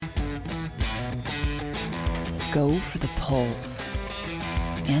Go for the pulls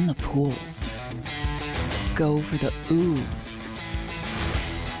and the pools. Go for the oohs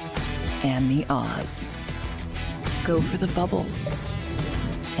and the ahs. Go for the bubbles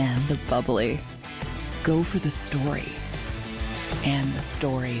and the bubbly. Go for the story and the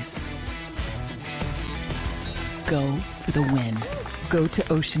stories. Go for the win. Go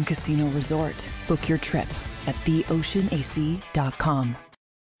to Ocean Casino Resort. Book your trip at theoceanac.com.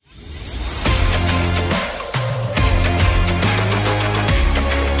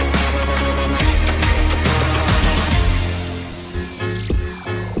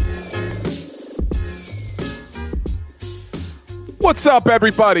 What's up,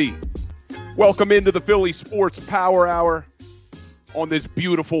 everybody? Welcome into the Philly Sports Power Hour on this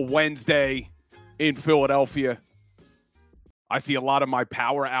beautiful Wednesday in Philadelphia. I see a lot of my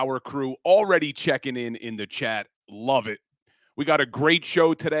Power Hour crew already checking in the chat. Love it. We got a great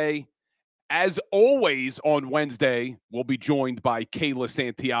show today. As always on Wednesday, we'll be joined by Kayla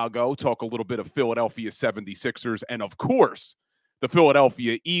Santiago, talk a little bit of Philadelphia 76ers, and of course, the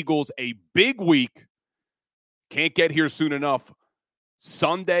Philadelphia Eagles. A big week. Can't get here soon enough.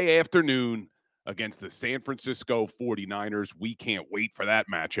 Sunday afternoon against the San Francisco 49ers. We can't wait for that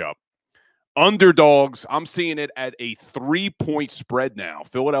matchup. Underdogs, I'm seeing it at a 3-point spread now.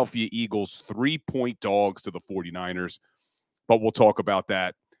 Philadelphia Eagles, 3-point dogs to the 49ers. But we'll talk about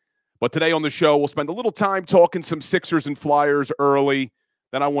that. But today on the show, we'll spend a little time talking some Sixers and Flyers early.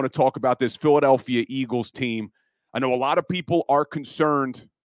 Then I want to talk about this Philadelphia Eagles team. I know a lot of people are concerned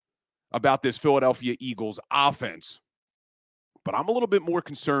about this Philadelphia Eagles offense. But I'm a little bit more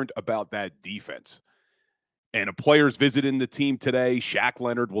concerned about that defense. And a player's visiting the team today. Shaq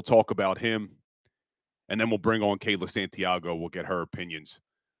Leonard, we'll talk about him. And then we'll bring on Kayla Santiago. We'll get her opinions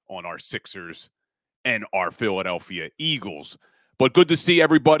on our Sixers and our Philadelphia Eagles. But good to see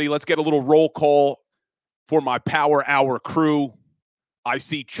everybody. Let's get a little roll call for my Power Hour crew. I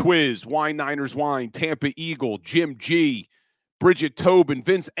see Chwiz, Wine Niners Wine, Tampa Eagle, Jim G, Bridget Tobin,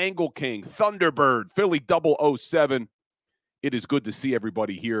 Vince Engelking, Thunderbird, Philly 007. It is good to see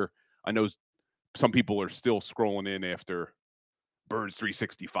everybody here. I know some people are still scrolling in after Birds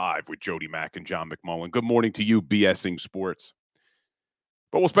 365 with Jody Mack and John McMullen. Good morning to you, BSing Sports.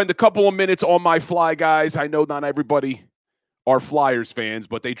 But we'll spend a couple of minutes on my Fly guys. I know not everybody are Flyers fans,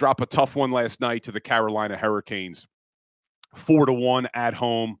 but they dropped a tough one last night to the Carolina Hurricanes. 4-1 at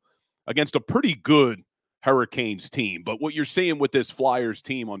home against a pretty good Hurricanes team. But what you're seeing with this Flyers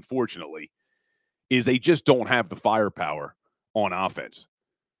team, unfortunately, is they just don't have the firepower on offense.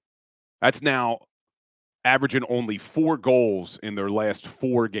 That's now averaging only 4 goals in their last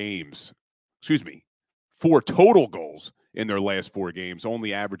 4 games. 4 total goals in their last 4 games,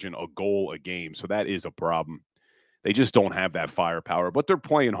 only averaging a goal a game. So that is a problem. They just don't have that firepower, but they're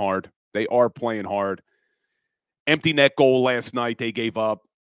playing hard. They are playing hard. Empty net goal last night they gave up.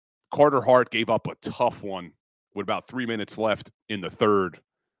 Carter Hart gave up a tough one with about 3 minutes left in the third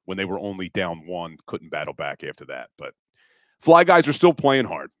when they were only down 1. Couldn't battle back after that, but Fly guys are still playing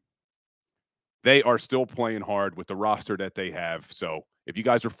hard. They are still playing hard with the roster that they have. So if you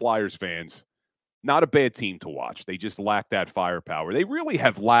guys are Flyers fans, not a bad team to watch. They just lack that firepower. They really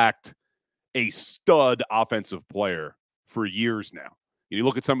have lacked a stud offensive player for years now. You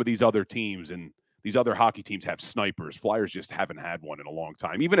look at some of these other teams, and these other hockey teams have snipers. Flyers just haven't had one in a long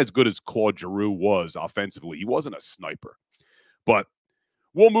time. Even as good as Claude Giroux was offensively, he wasn't a sniper. But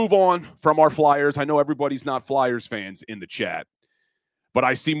we'll move on from our Flyers. I know everybody's not Flyers fans in the chat, but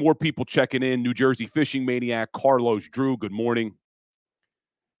I see more people checking in. New Jersey Fishing Maniac, Carlos Drew, good morning.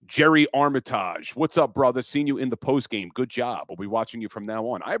 Jerry Armitage, what's up, brother? Seen you in the postgame. Good job. We'll be watching you from now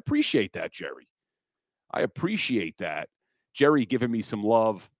on. I appreciate that, Jerry. I appreciate that. Jerry giving me some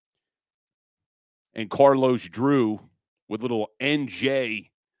love. And Carlos Drew with little NJ.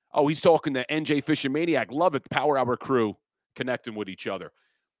 Oh, he's talking to NJ Fishing Maniac. Love it. Power Hour crew connecting with each other.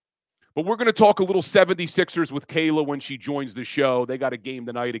 But we're going to talk a little 76ers with Kayla when she joins the show. They got a game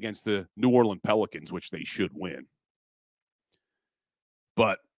tonight against the New Orleans Pelicans, which they should win.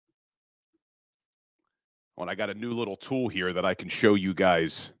 But I got a new little tool here that I can show you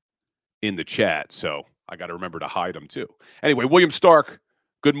guys in the chat. So I got to remember to hide them too. Anyway, William Stark,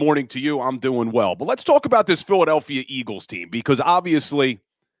 good morning to you. I'm doing well. But let's talk about this Philadelphia Eagles team, because obviously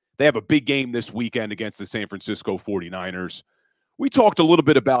they have a big game this weekend against the San Francisco 49ers. We talked a little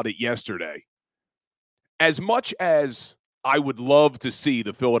bit about it yesterday. As much as I would love to see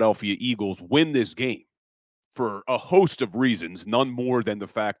the Philadelphia Eagles win this game for a host of reasons, none more than the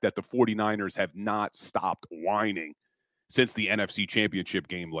fact that the 49ers have not stopped whining since the NFC Championship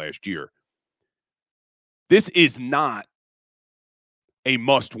game last year. This is not a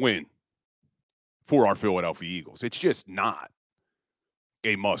must-win for our Philadelphia Eagles. It's just not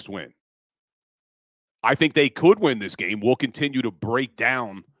a must-win. I think they could win this game. We'll continue to break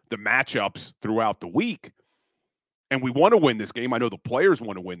down the matchups throughout the week. And we want to win this game. I know the players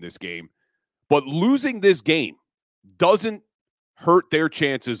want to win this game. But losing this game doesn't hurt their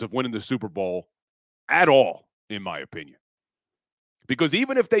chances of winning the Super Bowl at all, in my opinion. Because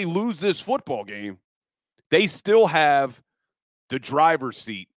even if they lose this football game, they still have the driver's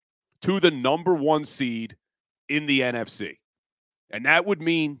seat to the number 1 seed in the NFC. And that would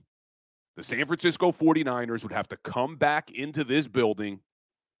mean the San Francisco 49ers would have to come back into this building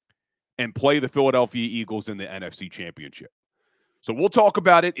and play the Philadelphia Eagles in the NFC Championship. So we'll talk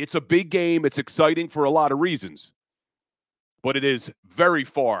about it. It's a big game. It's exciting for a lot of reasons. But it is very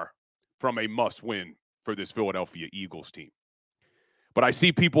far from a must-win for this Philadelphia Eagles team. But I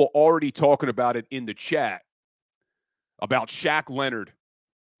see people already talking about it in the chat about Shaq Leonard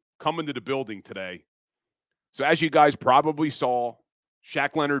coming to the building today. So as you guys probably saw,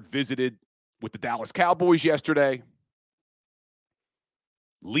 Shaq Leonard visited with the Dallas Cowboys yesterday.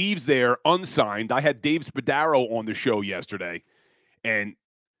 Leaves there unsigned. I had Dave Spadaro on the show yesterday, and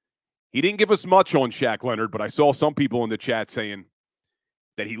he didn't give us much on Shaq Leonard, but I saw some people in the chat saying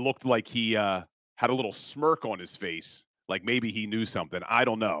that he looked like he had a little smirk on his face, like maybe he knew something. I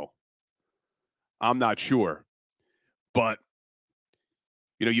don't know. I'm not sure. But,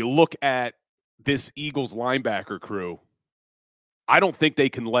 you look at this Eagles linebacker crew, I don't think they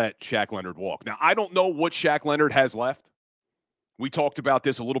can let Shaq Leonard walk. Now, I don't know what Shaq Leonard has left. We talked about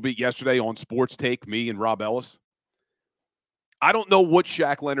this a little bit yesterday on Sports Take, me and Rob Ellis. I don't know what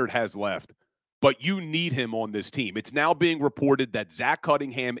Shaq Leonard has left, but you need him on this team. It's now being reported that Zach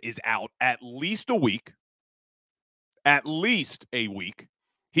Cunningham is out at least a week. At least a week.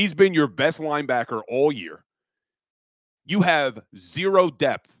 He's been your best linebacker all year. You have zero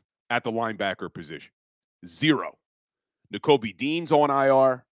depth at the linebacker position. Zero. Nakobe Dean's on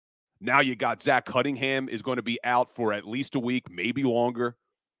IR. Now you got Zach Cunningham is going to be out for at least a week, maybe longer.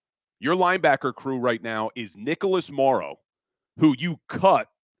 Your linebacker crew right now is Nicholas Morrow, who you cut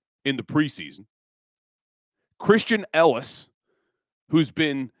in the preseason. Christian Ellis, who's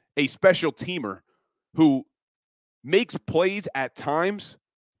been a special teamer, who makes plays at times,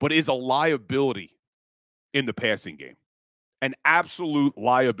 but is a liability in the passing game. An absolute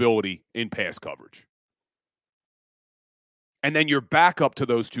liability in pass coverage. And then your backup to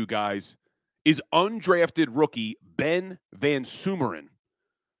those two guys is undrafted rookie Ben Van Sumeren,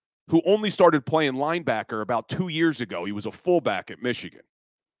 who only started playing linebacker about 2 years ago. He was a fullback at Michigan.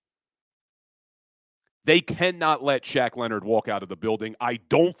 They cannot let Shaq Leonard walk out of the building. I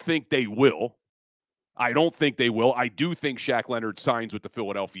don't think they will. I do think Shaq Leonard signs with the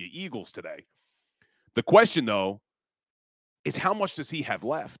Philadelphia Eagles today. The question, though, is how much does he have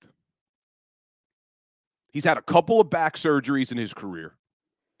left? He's had a couple of back surgeries in his career.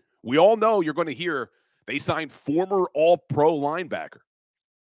 We all know you're going to hear they signed former All-Pro linebacker.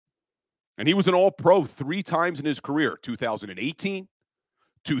 And he was an All-Pro 3 times in his career, 2018,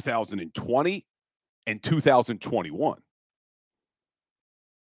 2020, and 2021.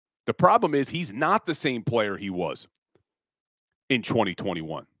 The problem is he's not the same player he was in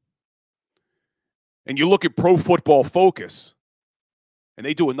 2021. And you look at Pro Football Focus, and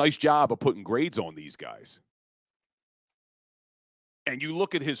they do a nice job of putting grades on these guys. And you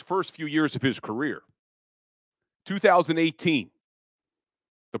look at his first few years of his career. 2018,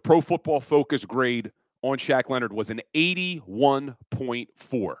 the Pro Football Focus grade on Shaq Leonard was an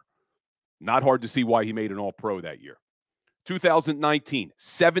 81.4. Not hard to see why he made an All-Pro that year. 2019,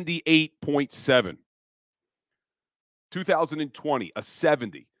 78.7. 2020, a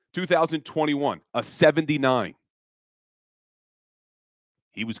 70. 2021, a 79.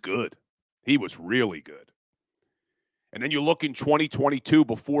 He was good. He was really good. And then you look in 2022,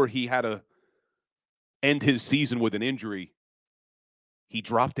 before he had to end his season with an injury, he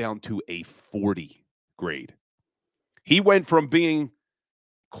dropped down to a 40 grade. He went from being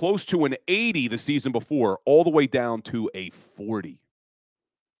close to an 80 the season before, all the way down to a 40.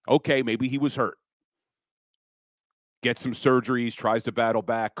 Okay, maybe he was hurt. Gets some surgeries, tries to battle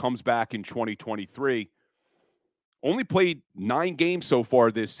back, comes back in 2023. Only played 9 games so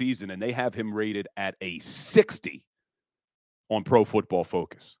far this season, and they have him rated at a 60 on Pro Football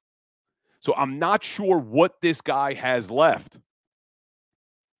Focus. So I'm not sure what this guy has left,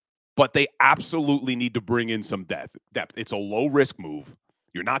 but they absolutely need to bring in some depth. It's a low-risk move.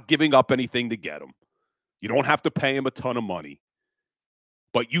 You're not giving up anything to get him. You don't have to pay him a ton of money,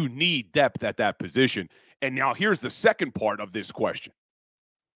 but you need depth at that position. And now here's the second part of this question.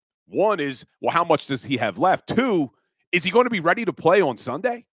 One is, well, how much does he have left? 2, is he going to be ready to play on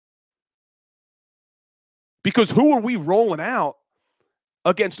Sunday? Because who are we rolling out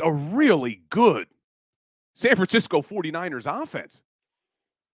against a really good San Francisco 49ers offense?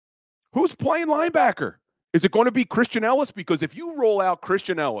 Who's playing linebacker? Is it going to be Christian Ellis? Because if you roll out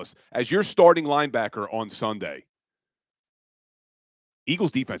Christian Ellis as your starting linebacker on Sunday,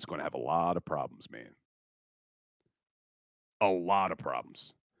 Eagles defense is going to have a lot of problems, man. A lot of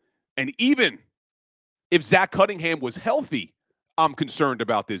problems. And even if Zach Cunningham was healthy, I'm concerned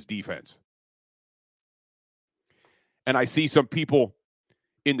about this defense. And I see some people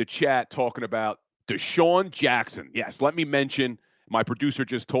in the chat talking about Deshaun Jackson. Yes, let me mention, my producer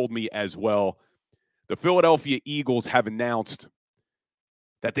just told me as well, the Philadelphia Eagles have announced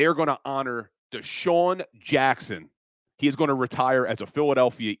that they are going to honor Deshaun Jackson. He is going to retire as a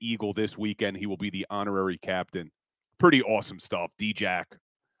Philadelphia Eagle this weekend. He will be the honorary captain. Pretty awesome stuff. D-Jack,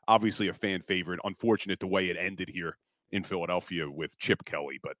 obviously a fan favorite. Unfortunate the way it ended here in Philadelphia with Chip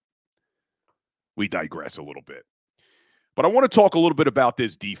Kelly, but we digress a little bit. But I want to talk a little bit about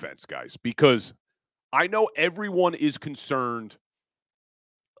this defense, guys, because I know everyone is concerned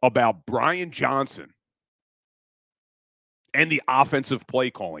about Brian Johnson and the offensive play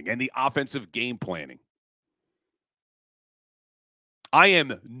calling and the offensive game planning. I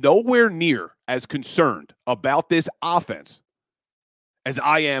am nowhere near as concerned about this offense as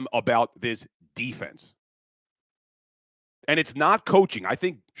I am about this defense. And it's not coaching. I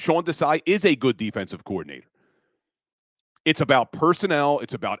think Sean Desai is a good defensive coordinator. It's about personnel.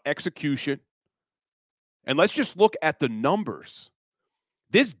 It's about execution. And let's just look at the numbers.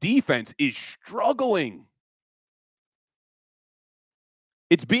 This defense is struggling.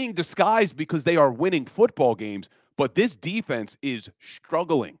 It's being disguised because they are winning football games, but this defense is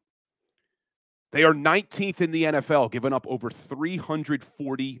struggling. They are 19th in the NFL, giving up over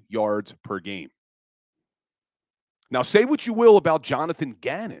 340 yards per game. Now, say what you will about Jonathan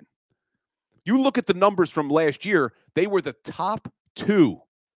Gannon. You look at the numbers from last year, they were the top 2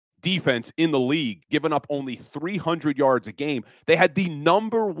 defense in the league, giving up only 300 yards a game. They had the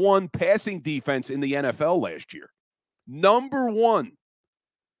number 1 passing defense in the NFL last year. Number 1.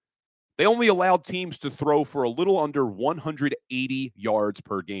 They only allowed teams to throw for a little under 180 yards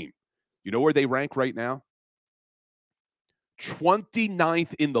per game. You know where they rank right now?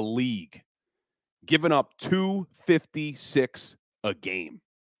 29th in the league, giving up 256 a game.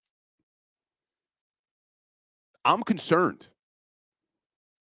 I'm concerned.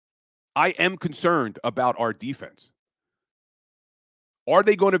 I am concerned about our defense. Are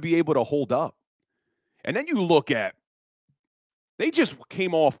they going to be able to hold up? And then you look at, they just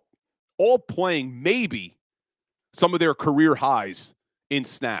came off all playing maybe some of their career highs in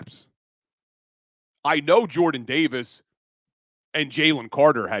snaps. I know Jordan Davis and Jalen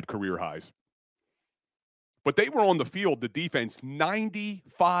Carter had career highs. But they were on the field, the defense,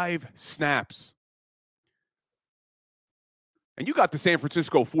 95 snaps. And you got the San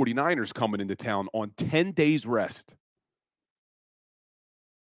Francisco 49ers coming into town on 10 days rest.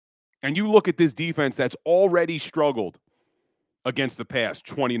 And you look at this defense that's already struggled against the pass,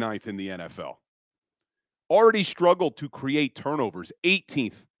 29th in the NFL. Already struggled to create turnovers,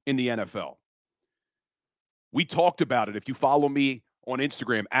 18th in the NFL. We talked about it. If you follow me on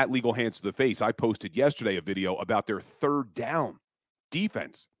Instagram, at Legal Hands to the Face, I posted yesterday a video about their third down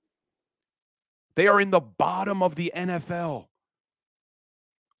defense. They are in the bottom of the NFL,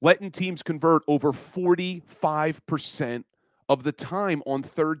 letting teams convert over 45% of the time on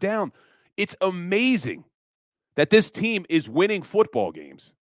third down. It's amazing that this team is winning football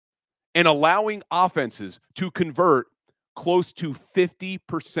games and allowing offenses to convert close to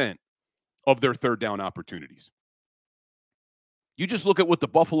 50% of their third down opportunities. You just look at what the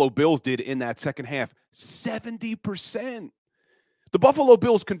Buffalo Bills did in that second half, 70%. The Buffalo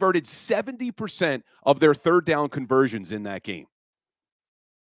Bills converted 70% of their third down conversions in that game.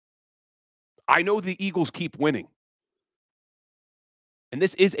 I know the Eagles keep winning. And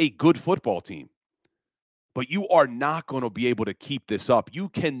this is a good football team. But you are not going to be able to keep this up. You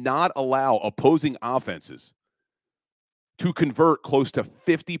cannot allow opposing offenses to convert close to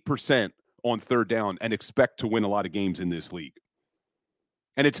 50% on third down and expect to win a lot of games in this league.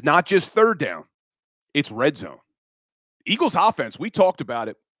 And it's not just third down. It's red zone. Eagles offense, we talked about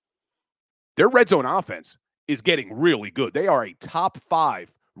it. Their red zone offense is getting really good. They are a top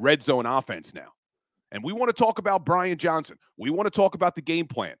 5 red zone offense now. And we want to talk about Brian Johnson. We want to talk about the game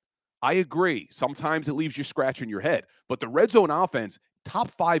plan. I agree. Sometimes it leaves you scratching your head. But the red zone offense,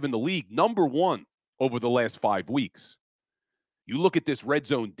 top 5 in the league, number 1 over the last 5 weeks. You look at this red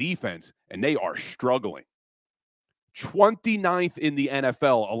zone defense, and they are struggling. 29th in the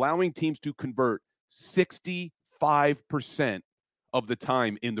NFL, allowing teams to convert 65% of the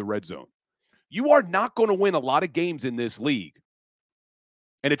time in the red zone. You are not going to win a lot of games in this league.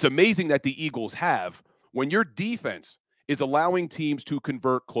 And it's amazing that the Eagles have when your defense is allowing teams to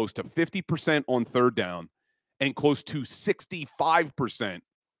convert close to 50% on third down and close to 65%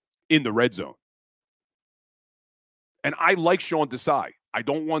 in the red zone. And I like Sean Desai. I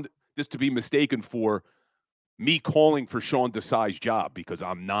don't want this to be mistaken for me calling for Sean Desai's job, because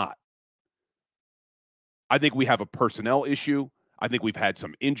I'm not. I think we have a personnel issue. I think we've had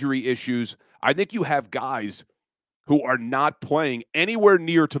some injury issues. I think you have guys who are not playing anywhere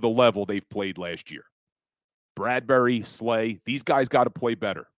near to the level they've played last year. Bradbury, Slay, these guys got to play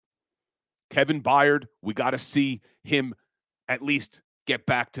better. Kevin Byard, we got to see him at least get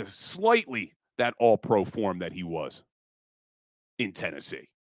back to slightly that all-pro form that he was in Tennessee.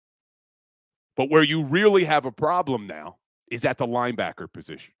 But where you really have a problem now is at the linebacker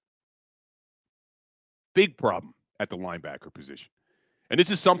position. Big problem at the linebacker position. And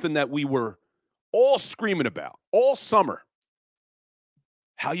this is something that we were all screaming about all summer.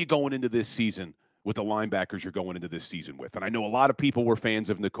 How you going into this season with the linebackers you're going into this season with? And I know a lot of people were fans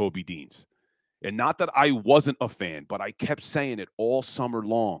of Nakobe Dean's. And not that I wasn't a fan, but I kept saying it all summer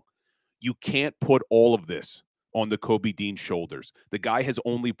long. You can't put all of this on Nakobe Dean's shoulders. The guy has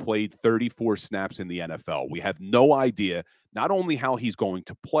only played 34 snaps in the NFL. We have no idea not only how he's going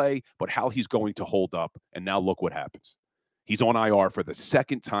to play, but how he's going to hold up. And now look what happens. He's on IR for the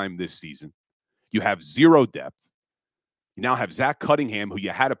second time this season. You have zero depth. You now have Zach Cunningham, who you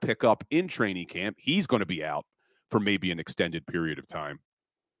had to pick up in training camp. He's going to be out for maybe an extended period of time.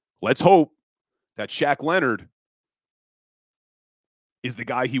 Let's hope that Shaq Leonard is the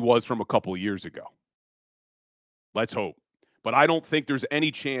guy he was from a couple of years ago. Let's hope. But I don't think there's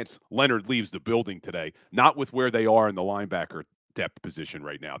any chance Leonard leaves the building today, not with where they are in the linebacker depth position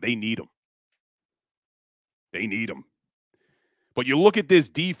right now. They need him. They need him. But you look at this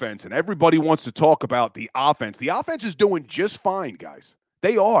defense, and everybody wants to talk about the offense. The offense is doing just fine, guys.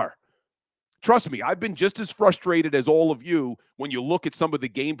 They are. Trust me, I've been just as frustrated as all of you when you look at some of the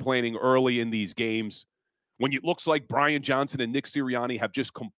game planning early in these games, when it looks like Brian Johnson and Nick Sirianni have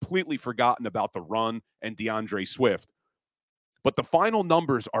just completely forgotten about the run and DeAndre Swift. But the final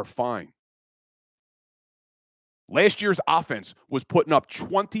numbers are fine. Last year's offense was putting up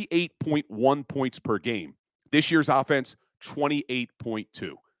 28.1 points per game. This year's offense,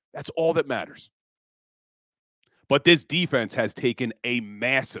 28.2. That's all that matters. But this defense has taken a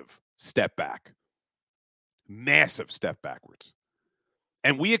massive step back. Massive step backwards.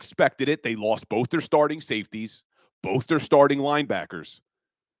 And we expected it. They lost both their starting safeties, both their starting linebackers.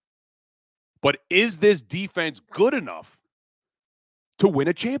 But is this defense good enough to win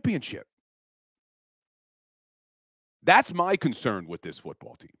a championship? That's my concern with this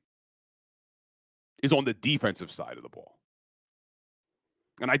football team, is on the defensive side of the ball.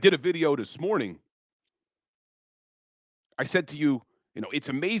 And I did a video this morning. I said to you, it's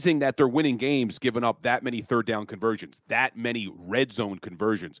amazing that they're winning games giving up that many third down conversions, that many red zone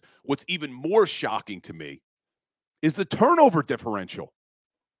conversions. What's even more shocking to me is the turnover differential.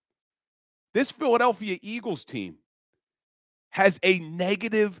 This Philadelphia Eagles team has a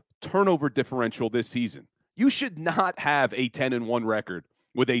negative turnover differential this season. You should not have a 10-1 record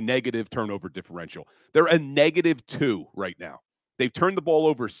with a negative turnover differential. They're a -2 right now. They've turned the ball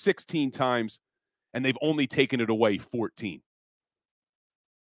over 16 times, and they've only taken it away 14.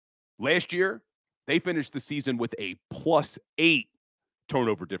 Last year, they finished the season with a +8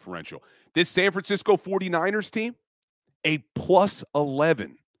 turnover differential. This San Francisco 49ers team, a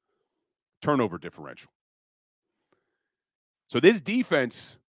 +11 turnover differential. So this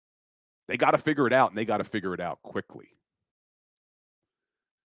defense, they got to figure it out, and they got to figure it out quickly.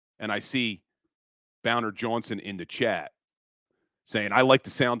 And I see Bowner Johnson in the chat saying, I like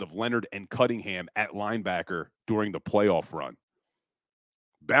the sound of Leonard and Cunningham at linebacker during the playoff run.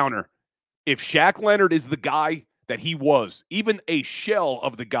 Bowner, if Shaq Leonard is the guy that he was, even a shell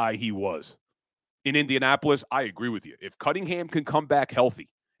of the guy he was in Indianapolis, I agree with you. If Cunningham can come back healthy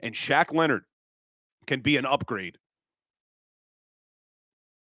and Shaq Leonard can be an upgrade,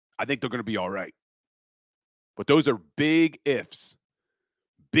 I think they're going to be all right. But those are big ifs.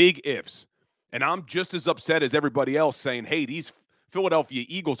 Big ifs. And I'm just as upset as everybody else saying, hey, these Philadelphia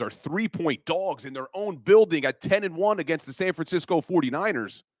Eagles are 3-point dogs in their own building at 10-1 against the San Francisco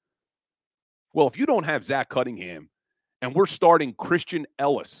 49ers. Well, if you don't have Zach Cunningham and we're starting Christian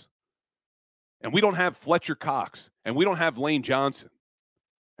Ellis and we don't have Fletcher Cox and we don't have Lane Johnson,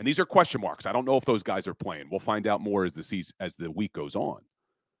 and these are question marks. I don't know if those guys are playing. We'll find out more as the week goes on.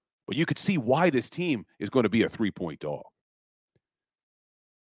 But you could see why this team is going to be a 3-point dog.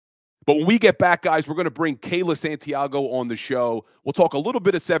 But when we get back, guys, we're going to bring Kayla Santiago on the show. We'll talk a little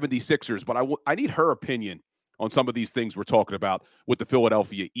bit of 76ers, but I need her opinion on some of these things we're talking about with the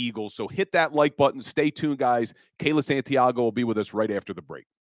Philadelphia Eagles. So hit that like button. Stay tuned, guys. Kayla Santiago will be with us right after the break.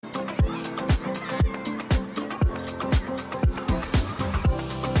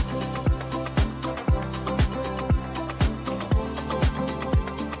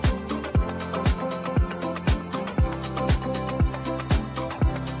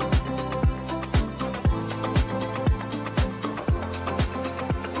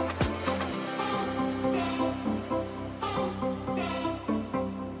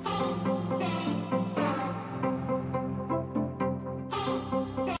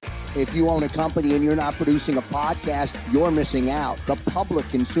 If you own a company and you're not producing a podcast, you're missing out. The public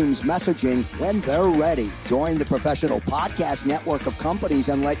consumes messaging when they're ready. Join the professional podcast network of companies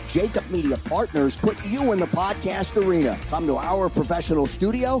and let JAKIB Media Partners put you in the podcast arena. Come to our professional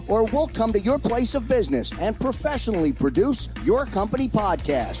studio or we'll come to your place of business and professionally produce your company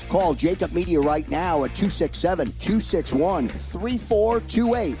podcast. Call JAKIB Media right now at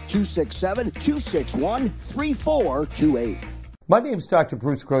 267-261-3428. 267-261-3428. My name is Dr.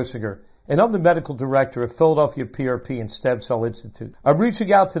 Bruce Grossinger, and I'm the medical director of Philadelphia PRP and Stem Cell Institute. I'm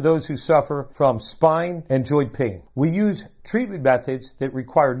reaching out to those who suffer from spine and joint pain. We use treatment methods that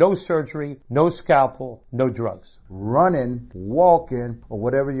require no surgery, no scalpel, no drugs. Running, walking, or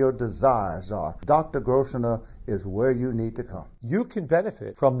whatever your desires are, Dr. Grossinger is where you need to come. You can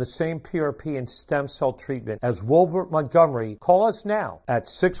benefit from the same PRP and stem cell treatment as Wilbert Montgomery. Call us now at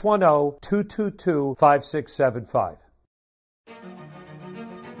 610-222-5675.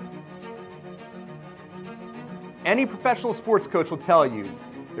 Any professional sports coach will tell you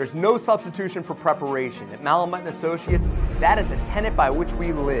there's no substitution for preparation. At Malamut & Associates, that is a tenet by which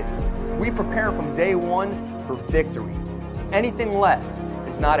we live. We prepare from day one for victory. Anything less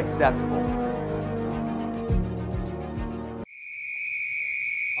is not acceptable.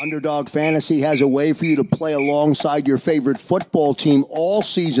 Underdog Fantasy has a way for you to play alongside your favorite football team all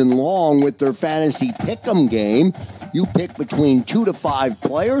season long with their Fantasy Pick'em game. You pick between 2 to 5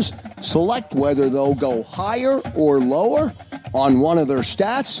 players, select whether they'll go higher or lower on one of their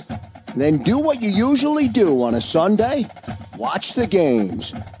stats, then do what you usually do on a Sunday, watch the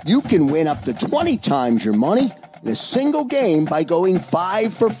games. You can win up to 20 times your money in a single game by going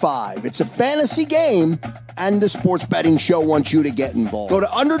 5 for 5. It's a fantasy game, and the Sports Betting Show wants you to get involved. Go to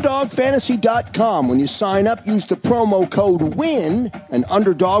UnderdogFantasy.com. When you sign up, use the promo code WIN, and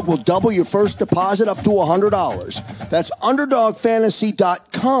Underdog will double your first deposit up to $100. That's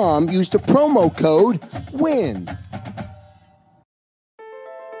UnderdogFantasy.com. Use the promo code WIN.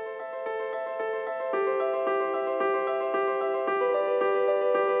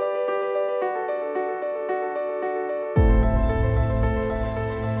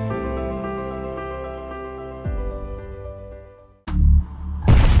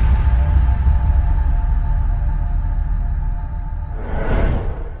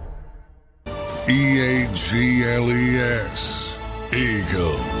 EAGLES,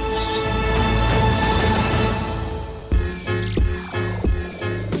 Eagles.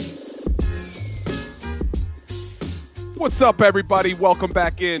 What's up, everybody? Welcome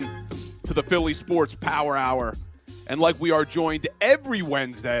back in to the Philly Sports Power Hour. And like we are joined every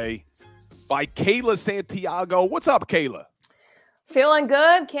Wednesday by Kayla Santiago. What's up, Kayla? Feeling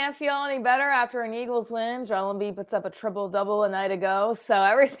good. Can't feel any better after an Eagles win. Joel Embiid puts up a triple-double a night ago. So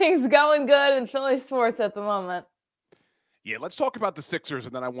everything's going good in Philly sports at the moment. Yeah, let's talk about the Sixers,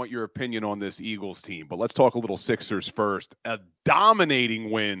 and then I want your opinion on this Eagles team. But let's talk a little Sixers first. A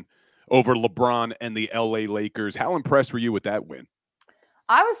dominating win over LeBron and the LA Lakers. How impressed were you with that win?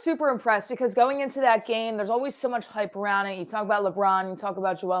 I was super impressed because going into that game, there's always so much hype around it. You talk about LeBron, you talk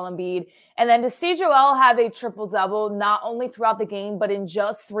about Joel Embiid, and then to see Joel have a triple-double, not only throughout the game, but in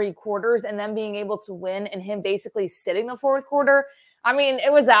just 3 quarters, and then being able to win and him basically sitting the 4th quarter, I mean,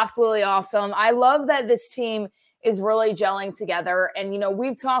 it was absolutely awesome. I love that this team is really gelling together. And, you know,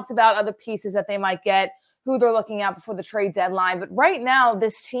 we've talked about other pieces that they might get, who they're looking at before the trade deadline. But right now,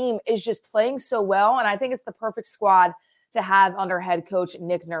 this team is just playing so well, and I think it's the perfect squad to have under head coach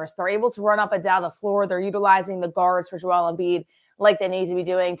Nick Nurse. They're able to run up and down the floor. They're utilizing the guards for Joel Embiid like they need to be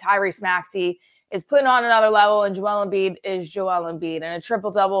doing. Tyrese Maxey is putting on another level, and Joel Embiid is Joel Embiid. And a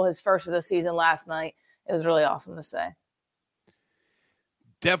triple-double, his first of the season last night. It was really awesome to say.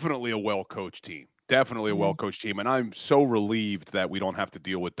 Definitely a well-coached team. Definitely a well-coached team. And I'm so relieved that we don't have to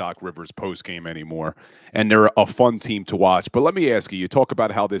deal with Doc Rivers post-game anymore. And they're a fun team to watch. But let me ask you, you talk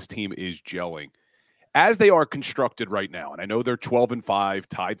about how this team is gelling. As they are constructed right now, and I know they're 12-5,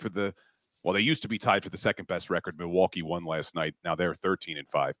 tied for they used to be tied for the second best record. Milwaukee won last night. Now they're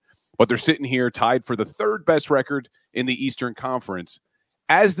 13-5. but they're sitting here tied for the third best record in the Eastern Conference.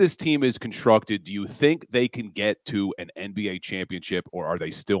 As this team is constructed, do you think they can get to an NBA championship, or are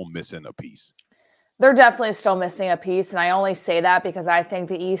they still missing a piece? They're definitely still missing a piece, and I only say that because I think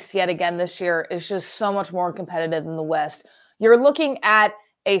the East yet again this year is just so much more competitive than the West. You're looking at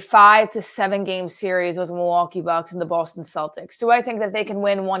a 5 to 7 game series with the Milwaukee Bucks and the Boston Celtics. Do I think that they can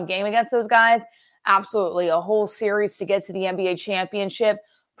win one game against those guys? Absolutely. A whole series to get to the NBA championship?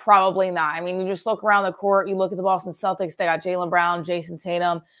 Probably not. I mean, you just look around the court, you look at the Boston Celtics, they got Jaylen Brown, Jason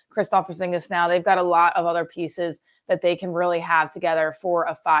Tatum, Kristaps Porzingis now. They've got a lot of other pieces that they can really have together for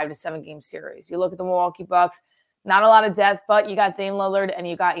a 5 to 7 game series. You look at the Milwaukee Bucks, not a lot of depth, but you got Dame Lillard and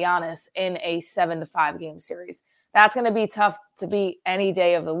you got Giannis in a 7 to 5 game series. That's going to be tough to beat any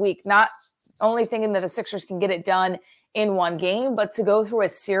day of the week. Not only thinking that the Sixers can get it done in one game, but to go through a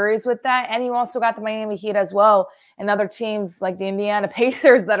series with that. And you also got the Miami Heat as well, and other teams like the Indiana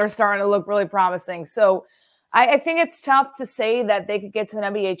Pacers that are starting to look really promising. So I think it's tough to say that they could get to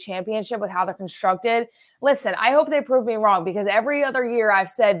an NBA championship with how they're constructed. Listen, I hope they prove me wrong, because every other year I've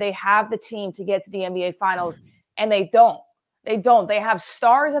said they have the team to get to the NBA Finals, and they don't. They don't. They have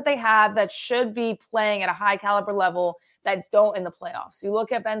stars that they have that should be playing at a high caliber level that don't in the playoffs. You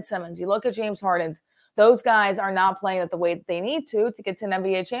look at Ben Simmons, you look at James Harden. Those guys are not playing at the way that they need to get to an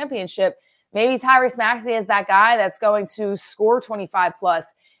NBA championship. Maybe Tyrese Maxey is that guy that's going to score 25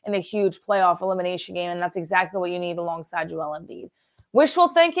 plus in a huge playoff elimination game, and that's exactly what you need alongside Joel Embiid. Wishful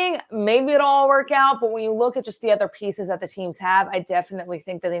thinking, maybe it'll all work out, but when you look at just the other pieces that the teams have, I definitely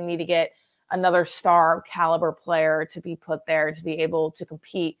think that they need to get another star caliber player to be put there to be able to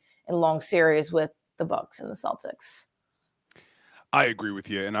compete in long series with the Bucks and the Celtics. I agree with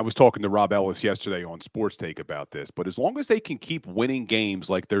you, and I was talking to Rob Ellis yesterday on Sports Take about this, but as long as they can keep winning games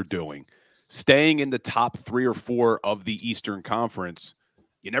like they're doing, staying in the top 3 or 4 of the Eastern Conference,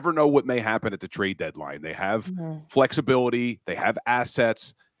 you never know what may happen at the trade deadline. They have flexibility, they have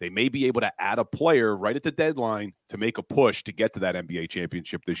assets, they may be able to add a player right at the deadline to make a push to get to that NBA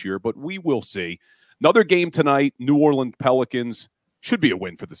championship this year, but we will see. Another game tonight, New Orleans Pelicans. Should be a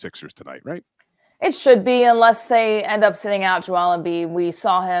win for the Sixers tonight, right? It should be, unless they end up sitting out Joel Embiid. We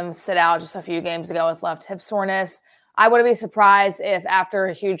saw him sit out just a few games ago with left hip soreness. I wouldn't be surprised if after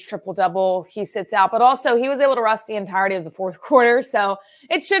a huge triple-double he sits out. But also, he was able to rest the entirety of the fourth quarter. So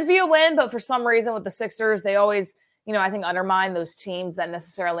it should be a win. But for some reason with the Sixers, they always, I think undermine those teams that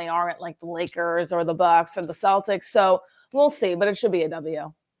necessarily aren't like the Lakers or the Bucks or the Celtics. So we'll see. But it should be a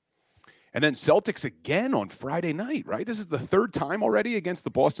W. And then Celtics again on Friday night, right? This is the third time already against the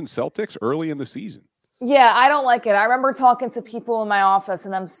Boston Celtics early in the season. Yeah, I don't like it. I remember talking to people in my office,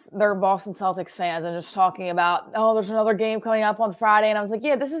 and they're Boston Celtics fans, and just talking about, there's another game coming up on Friday. And I was like,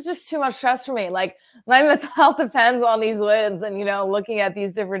 yeah, this is just too much stress for me. Like, my mental health depends on these wins and, looking at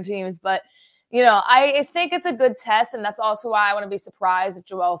these different teams. But, I think it's a good test. And that's also why I want to be surprised if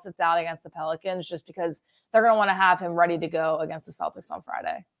Joel sits out against the Pelicans, just because they're going to want to have him ready to go against the Celtics on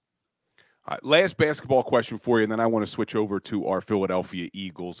Friday. All right, last basketball question for you, and then I want to switch over to our Philadelphia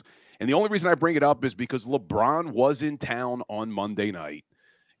Eagles. And the only reason I bring it up is because LeBron was in town on Monday night.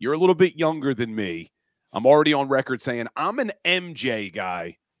 You're a little bit younger than me. I'm already on record saying I'm an MJ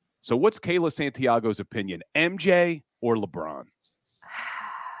guy. So what's Kayla Santiago's opinion, MJ or LeBron?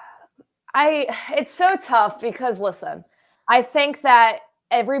 It's so tough because, listen, I think that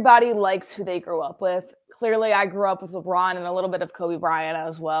everybody likes who they grew up with. Clearly, I grew up with LeBron and a little bit of Kobe Bryant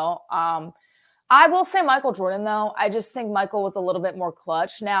as well. I will say Michael Jordan, though. I just think Michael was a little bit more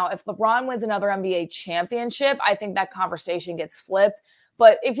clutch. Now, if LeBron wins another NBA championship, I think that conversation gets flipped.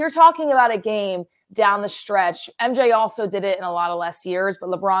 But if you're talking about a game down the stretch, MJ also did it in a lot of less years, but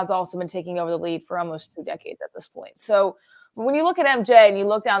LeBron's also been taking over the lead for almost 2 decades at this point. So when you look at MJ and you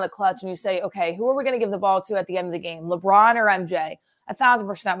look down the clutch and you say, okay, who are we going to give the ball to at the end of the game, LeBron or MJ?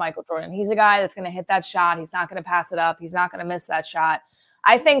 1,000% Michael Jordan. He's a guy that's going to hit that shot. He's not going to pass it up. He's not going to miss that shot.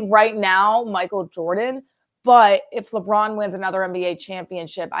 I think right now, Michael Jordan, but if LeBron wins another NBA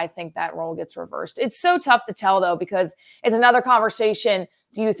championship, I think that role gets reversed. It's so tough to tell, though, because it's another conversation.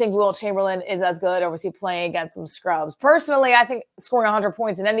 Do you think Wilt Chamberlain is as good, or was he playing against some scrubs? Personally, I think scoring 100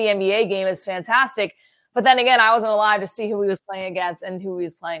 points in any NBA game is fantastic. But then again, I wasn't alive to see who he was playing against and who he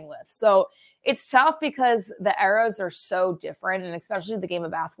was playing with. So it's tough because the eras are so different, and especially the game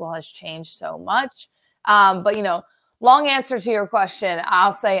of basketball has changed so much. But, long answer to your question,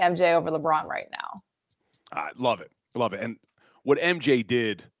 I'll say MJ over LeBron right now. I love it. Love it. And what MJ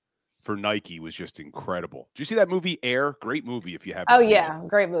did for Nike was just incredible. Did you see that movie Air? Great movie if you haven't seen it. Oh, yeah.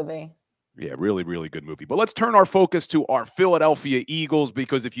 Great movie. Yeah, really, really good movie. But let's turn our focus to our Philadelphia Eagles,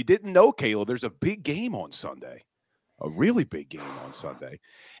 because if you didn't know, Kayla, there's a big game on Sunday. a really big game on Sunday.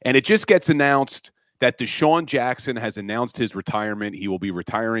 And it just gets announced that Deshaun Jackson has announced his retirement. He will be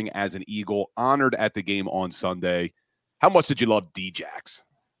retiring as an Eagle, honored at the game on Sunday. How much did you love D-Jax?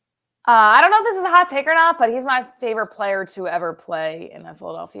 I don't know if this is a hot take or not, but he's my favorite player to ever play in the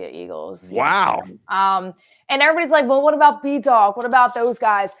Philadelphia Eagles. Wow. And everybody's like, well, what about B-Dog? What about those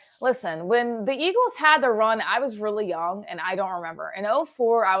guys? Listen, when the Eagles had their run, I was really young, and I don't remember. In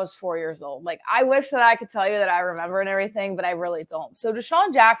 2004, I was 4 years old. Like, I wish that I could tell you that I remember and everything, but I really don't. So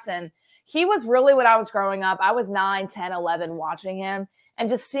Deshaun Jackson, he was really, when I was growing up, I was 9, 10, 11 watching him, and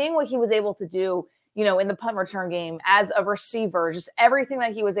just seeing what he was able to do, you know, in the punt return game as a receiver, just everything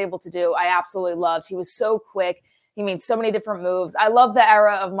that he was able to do, I absolutely loved. He was so quick. He made so many different moves. I love the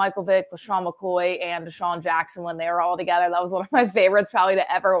era of Michael Vick, LaShawn McCoy, and Deshaun Jackson when they were all together. That was one of my favorites probably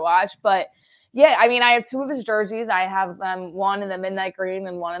to ever watch. But, yeah, I mean, I have 2 of his jerseys. I have them, one in the midnight green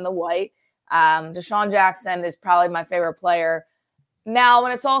and one in the white. Deshaun Jackson is probably my favorite player. Now,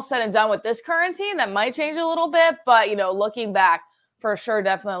 when it's all said and done with this current team, that might change a little bit. But, you know, looking back, for sure,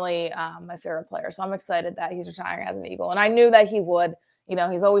 definitely my favorite player. So I'm excited that he's retiring as an Eagle. And I knew that he would. You know,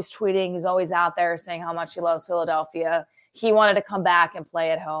 he's always tweeting. He's always out there saying how much he loves Philadelphia. He wanted to come back and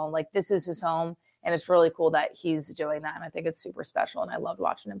play at home. Like, this is his home. And it's really cool that he's doing that. And I think it's super special. And I loved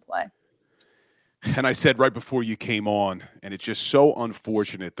watching him play. And I said right before you came on, and it's just so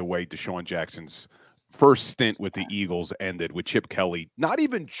unfortunate the way Deshaun Jackson's first stint with the Eagles ended with Chip Kelly not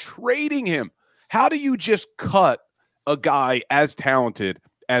even trading him. How do you just cut a guy as talented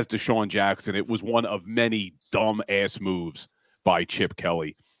as Deshaun Jackson? It was one of many dumb-ass moves by Chip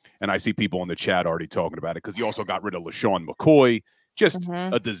Kelly. And I see people in the chat already talking about it because he also got rid of LaShawn McCoy. Just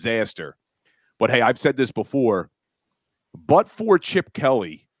a disaster. But, hey, I've said this before. But for Chip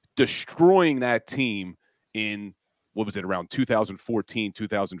Kelly destroying that team in, what was it, around 2014,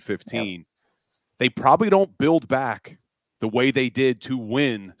 2015, they probably don't build back the way they did to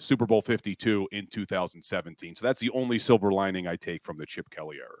win Super Bowl 52 in 2017. So that's the only silver lining I take from the Chip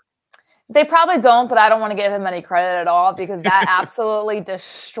Kelly era. They probably don't, but I don't want to give him any credit at all because that absolutely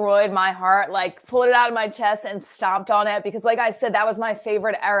destroyed my heart. Like, pulled it out of my chest and stomped on it because, like I said, that was my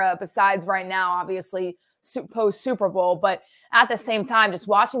favorite era besides right now, obviously, post-Super Bowl. But at the same time, just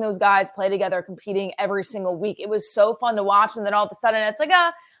watching those guys play together, competing every single week, it was so fun to watch. And then all of a sudden, it's like,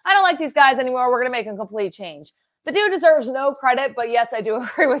 I don't like these guys anymore. We're going to make a complete change. The dude deserves no credit, but yes, I do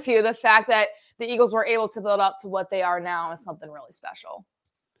agree with you. The fact that the Eagles were able to build up to what they are now is something really special.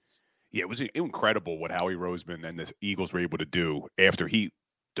 Yeah, it was incredible what Howie Roseman and the Eagles were able to do after he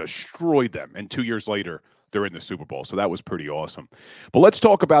destroyed them. And 2 years later, they're in the Super Bowl. So that was pretty awesome. But let's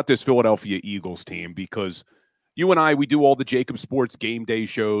talk about this Philadelphia Eagles team because you and I, we do all the JAKIB Sports game day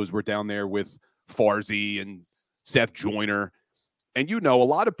shows. We're down there with Farzy and Seth Joyner. And you know, a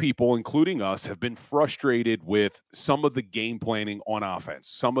lot of people, including us, have been frustrated with some of the game planning on offense,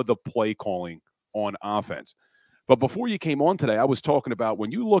 some of the play calling on offense. But before you came on today, I was talking about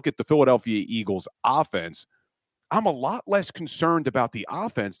when you look at the Philadelphia Eagles offense, I'm a lot less concerned about the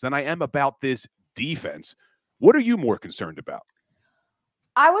offense than I am about this defense. What are you more concerned about?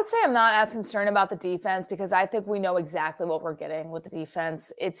 I would say I'm not as concerned about the defense because I think we know exactly what we're getting with the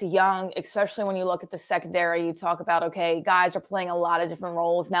defense. It's young, especially when you look at the secondary. You talk about, okay, guys are playing a lot of different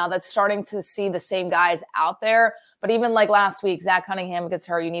roles. Now that's starting to see the same guys out there. But even like last week, Zach Cunningham gets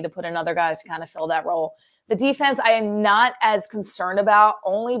hurt. You need to put in other guys to kind of fill that role. The defense, I am not as concerned about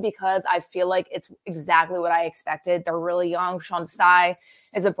only because I feel like it's exactly what I expected. They're really young. Sean Desai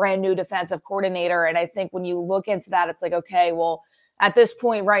is a brand new defensive coordinator. And I think when you look into that, it's like, okay, well, at this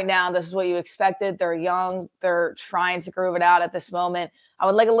point right now, this is what you expected. They're young. They're trying to groove it out at this moment. I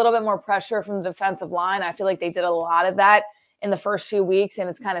would like a little bit more pressure from the defensive line. I feel like they did a lot of that in the first few weeks, and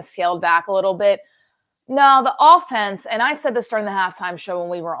it's kind of scaled back a little bit. No, the offense, and I said this during the halftime show when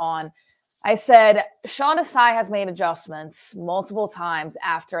we were on, I said, Sean Desai has made adjustments multiple times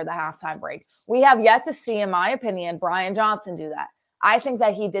after the halftime break. We have yet to see, in my opinion, Brian Johnson do that. I think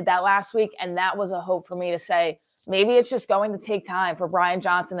that he did that last week, and that was a hope for me to say, maybe it's just going to take time for Brian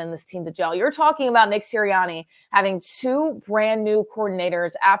Johnson and this team to gel. You're talking about Nick Sirianni having 2 brand new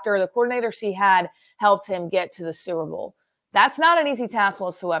coordinators after the coordinators he had helped him get to the Super Bowl. That's not an easy task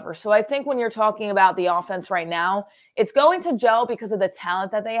whatsoever. So I think when you're talking about the offense right now, it's going to gel because of the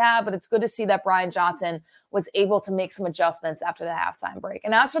talent that they have, but it's good to see that Brian Johnson was able to make some adjustments after the halftime break.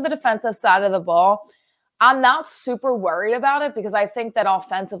 And as for the defensive side of the ball, I'm not super worried about it because I think that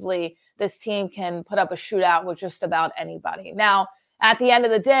offensively, this team can put up a shootout with just about anybody. Now, at the end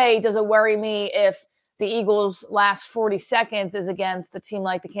of the day, does it worry me if the Eagles' last 40 seconds is against a team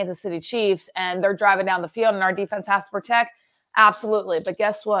like the Kansas City Chiefs and they're driving down the field and our defense has to protect? Absolutely. But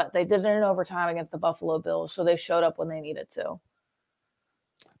guess what? They did it in overtime against the Buffalo Bills, so they showed up when they needed to.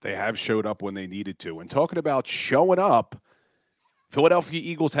 They have showed up when they needed to. And talking about showing up, Philadelphia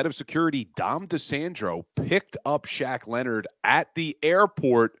Eagles head of security Dom DeSandro picked up Shaq Leonard at the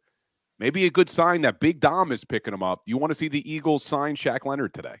airport. Maybe a good sign that Big Dom is picking him up. You want to see the Eagles sign Shaq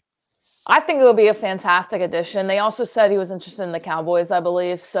Leonard today? I think it would be a fantastic addition. They also said he was interested in the Cowboys, I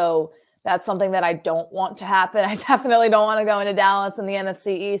believe. So that's something that I don't want to happen. I definitely don't want to go into Dallas in the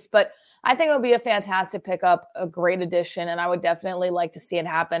NFC East, but I think it would be a fantastic pickup, a great addition, and I would definitely like to see it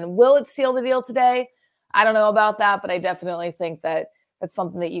happen. Will it seal the deal today? I don't know about that, but I definitely think that that's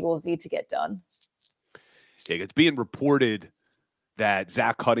something the Eagles need to get done. Yeah, it's being reported that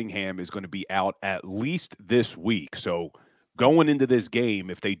Zach Cunningham is going to be out at least this week. So going into this game,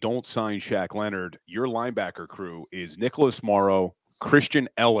 if they don't sign Shaq Leonard, your linebacker crew is Nicholas Morrow, Christian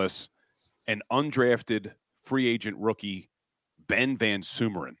Ellis, and undrafted free agent rookie Ben Van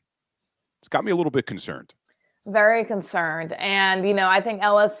Sumeren. It's got me a little bit concerned. Very concerned. And, I think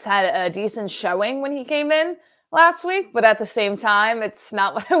Ellis had a decent showing when he came in last week, but at the same time, it's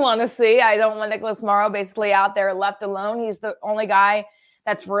not what I want to see. I don't want Nicholas Morrow basically out there left alone. He's the only guy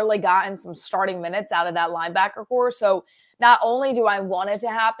that's really gotten some starting minutes out of that linebacker core. So not only do I want it to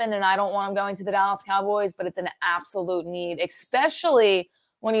happen, and I don't want him going to the Dallas Cowboys, but it's an absolute need, especially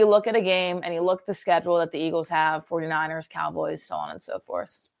when you look at a game and you look at the schedule that the Eagles have, 49ers, Cowboys, so on and so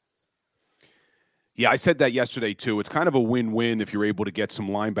forth. Yeah, I said that yesterday, too. It's kind of a win-win if you're able to get some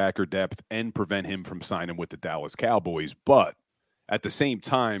linebacker depth and prevent him from signing with the Dallas Cowboys. But at the same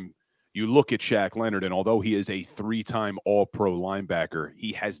time, you look at Shaq Leonard, and although he is a 3-time All-Pro linebacker,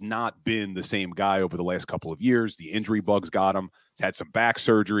 he has not been the same guy over the last couple of years. The injury bugs got him. He's had some back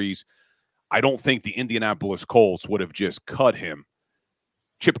surgeries. I don't think the Indianapolis Colts would have just cut him.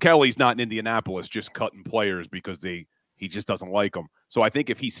 Chip Kelly's not in Indianapolis just cutting players because he just doesn't like them. So I think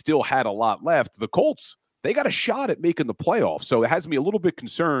if he still had a lot left, the Colts, they got a shot at making the playoffs. So it has me a little bit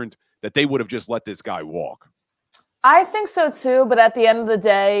concerned that they would have just let this guy walk. I think so too, but at the end of the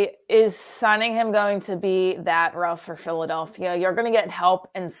day, is signing him going to be that rough for Philadelphia? You're going to get help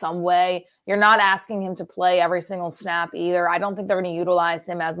in some way. You're not asking him to play every single snap either. I don't think they're going to utilize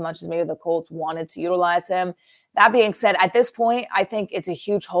him as much as maybe the Colts wanted to utilize him. That being said, at this point, I think it's a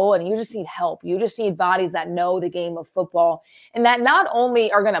huge hole, and you just need help. You just need bodies that know the game of football and that not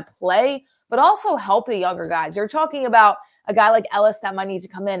only are going to play, but also help the younger guys. You're talking about a guy like Ellis that might need to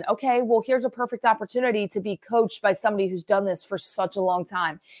come in. Okay, well, here's a perfect opportunity to be coached by somebody who's done this for such a long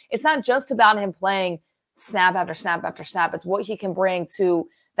time. It's not just about him playing snap after snap after snap. It's what he can bring to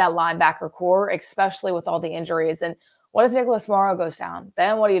that linebacker core, especially with all the injuries. And what if Nicholas Morrow goes down?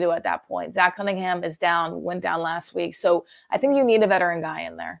 Then what do you do at that point? Zach Cunningham is down, went down last week. So I think you need a veteran guy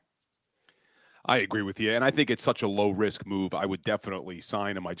in there. I agree with you, and I think it's such a low-risk move. I would definitely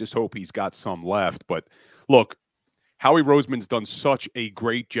sign him. I just hope he's got some left. But look, Howie Roseman's done such a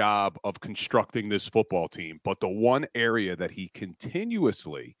great job of constructing this football team, but the one area that he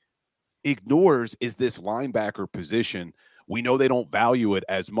continuously ignores is this linebacker position. We know they don't value it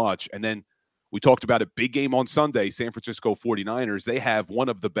as much, and then we talked about a big game on Sunday, San Francisco 49ers. They have one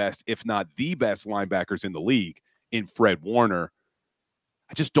of the best, if not the best, linebackers in the league in Fred Warner.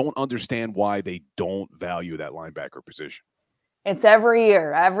 I just don't understand why they don't value that linebacker position. It's every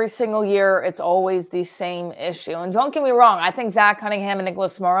year. Every single year, it's always the same issue. And don't get me wrong, I think Zach Cunningham and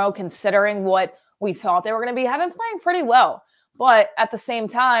Nicholas Morrow, considering what we thought they were going to be, have been playing pretty well. But at the same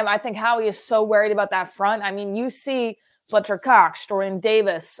time, I think Howie is so worried about that front. I mean, you see Fletcher Cox, Jordan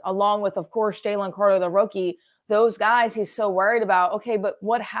Davis, along with, of course, Jalen Carter, the rookie, those guys he's so worried about. Okay, but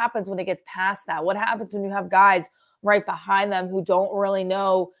what happens when it gets past that? What happens when you have guys right behind them who don't really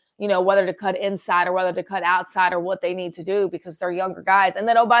know, whether to cut inside or whether to cut outside or what they need to do because they're younger guys. And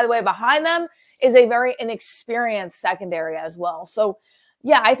then, oh, by the way, behind them is a very inexperienced secondary as well. So,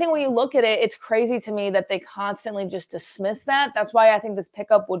 yeah, I think when you look at it, it's crazy to me that they constantly just dismiss that. That's why I think this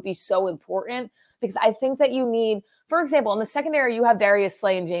pickup would be so important because I think that you need, for example, in the secondary, you have Darius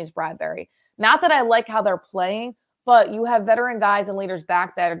Slay and James Bradbury. Not that I like how they're playing, but you have veteran guys and leaders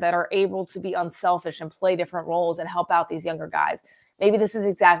back there that are able to be unselfish and play different roles and help out these younger guys. Maybe this is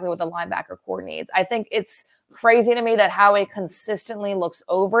exactly what the linebacker core needs. I think it's crazy to me that Howie consistently looks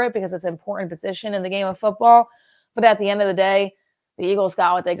over it because it's an important position in the game of football. But at the end of the day, the Eagles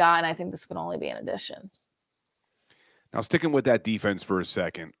got what they got, and I think this could only be an addition. Now, sticking with that defense for a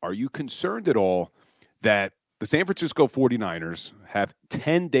second, are you concerned at all that the San Francisco 49ers have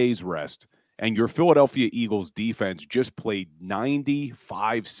 10 days rest and your Philadelphia Eagles defense just played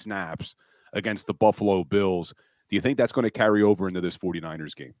 95 snaps against the Buffalo Bills? Do you think that's going to carry over into this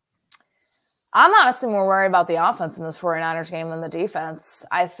 49ers game? I'm honestly more worried about the offense in this 49ers game than the defense.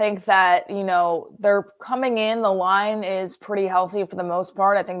 I think that, they're coming in. The line is pretty healthy for the most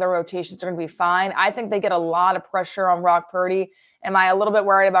part. I think their rotations are going to be fine. I think they get a lot of pressure on Brock Purdy. Am I a little bit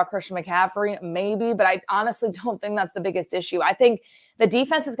worried about Christian McCaffrey? Maybe, but I honestly don't think that's the biggest issue. I think the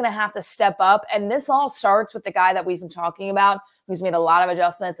defense is going to have to step up, and this all starts with the guy that we've been talking about, who's made a lot of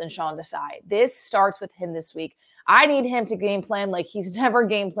adjustments, and Sean Desai. This starts with him this week. I need him to game plan like he's never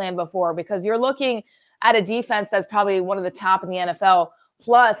game planned before, because you're looking at a defense that's probably one of the top in the NFL,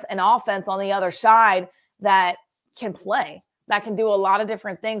 plus an offense on the other side that can play, that can do a lot of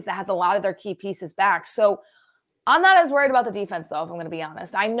different things, that has a lot of their key pieces back. So I'm not as worried about the defense, though, if I'm going to be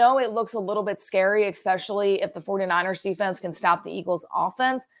honest. I know it looks a little bit scary, especially if the 49ers defense can stop the Eagles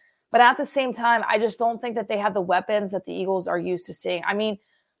offense. But at the same time, I just don't think that they have the weapons that the Eagles are used to seeing. I mean,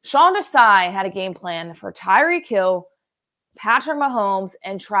 Sean Desai had a game plan for Tyreek Hill, Patrick Mahomes,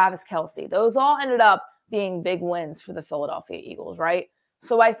 and Travis Kelce. Those all ended up being big wins for the Philadelphia Eagles, right?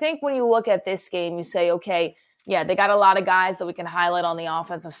 So I think when you look at this game, you say, okay, yeah, they got a lot of guys that we can highlight on the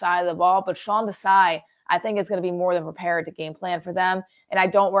offensive side of the ball, but Sean Desai, I think, is going to be more than prepared to game plan for them. And I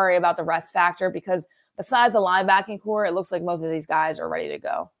don't worry about the rest factor, because besides the linebacking core, it looks like most of these guys are ready to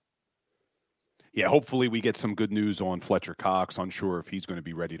go. Yeah, hopefully we get some good news on Fletcher Cox. Unsure if he's going to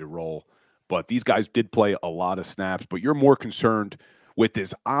be ready to roll. But these guys did play a lot of snaps. But you're more concerned with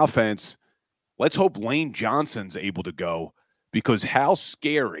this offense. Let's hope Lane Johnson's able to go, because how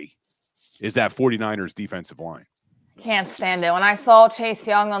scary is that 49ers defensive line? Can't stand it. When I saw Chase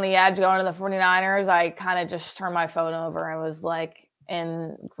Young on the edge going to the 49ers, I kind of just turned my phone over and was like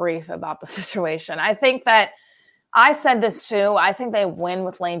in grief about the situation. I think that I said this too. I think they win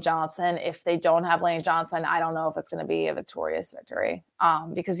with Lane Johnson. If they don't have Lane Johnson, I don't know if it's going to be a victorious victory.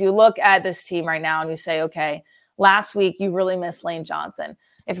 Because you look at this team right now and you say, okay, last week you really missed Lane Johnson.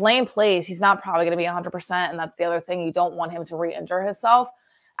 If Lane plays, he's not probably going to be 100%. And that's the other thing. You don't want him to re-injure himself.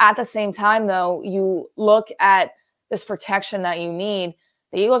 At the same time, though, you look at this protection that you need.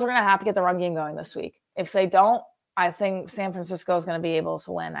 The Eagles are going to have to get the run game going this week. If they don't, I think San Francisco is going to be able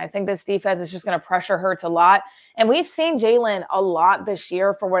to win. I think this defense is just going to pressure Hurts a lot. And we've seen Jalen a lot this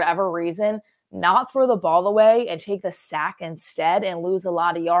year, for whatever reason, not throw the ball away and take the sack instead and lose a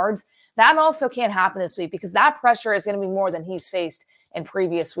lot of yards. That also can't happen this week, because that pressure is going to be more than he's faced in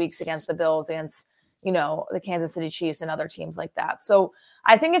previous weeks against the Bills, against, the Kansas City Chiefs and other teams like that. So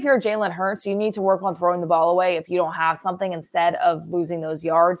I think if you're Jalen Hurts, you need to work on throwing the ball away if you don't have something, instead of losing those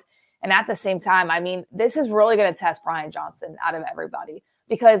yards. And at the same time, I mean, this is really going to test Brian Johnson out of everybody,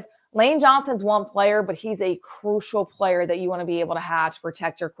 because Lane Johnson's one player, but he's a crucial player that you want to be able to have to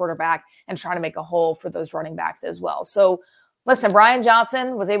protect your quarterback and try to make a hole for those running backs as well. So listen, Brian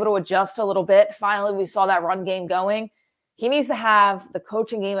Johnson was able to adjust a little bit. Finally, we saw that run game going. He needs to have the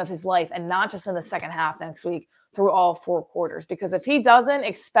coaching game of his life, and not just in the second half next week, through all 4 quarters. Because if he doesn't,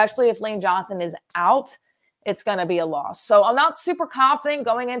 especially if Lane Johnson is out, it's going to be a loss. So I'm not super confident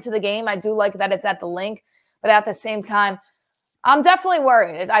going into the game. I do like that it's at the link, but at the same time, I'm definitely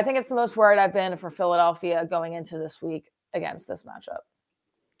worried. I think it's the most worried I've been for Philadelphia going into this week against this matchup.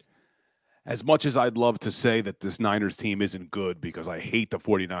 As much as I'd love to say that this Niners team isn't good, because I hate the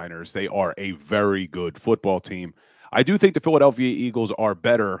 49ers, they are a very good football team. I do think the Philadelphia Eagles are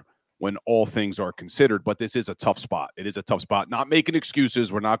better when all things are considered, but this is a tough spot. It is a tough spot. Not making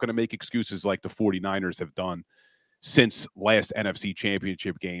excuses. We're not going to make excuses like the 49ers have done since last NFC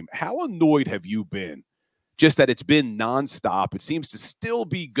Championship game. How annoyed have you been just that it's been nonstop? It seems to still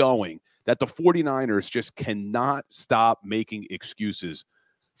be going, that the 49ers just cannot stop making excuses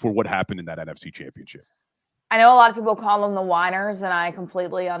for what happened in that NFC Championship. I know a lot of people call them the whiners, and I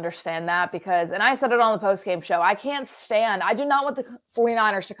completely understand that, because, and I said it on the postgame show, I do not want the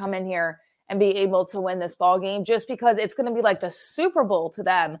 49ers to come in here and be able to win this ball game, just because it's going to be like the Super Bowl to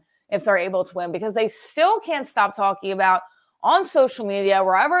them if they're able to win, because they still can't stop talking about, on social media,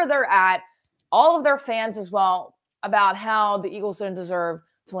 wherever they're at, all of their fans as well, about how the Eagles didn't deserve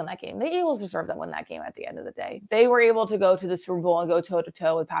to win that game. The Eagles deserve to win that game at the end of the day. They were able to go to the Super Bowl and go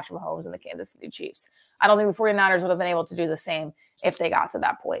toe-to-toe with Patrick Mahomes and the Kansas City Chiefs. I don't think the 49ers would have been able to do the same if they got to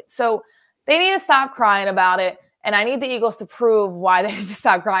that point. So they need to stop crying about it, and I need the Eagles to prove why they need to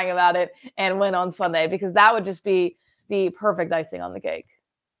stop crying about it and win on Sunday, because that would just be the perfect icing on the cake.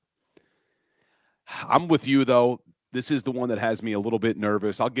 I'm with you, though. This is the one that has me a little bit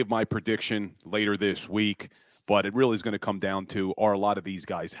nervous. I'll give my prediction later this week, but it really is going to come down to, are a lot of these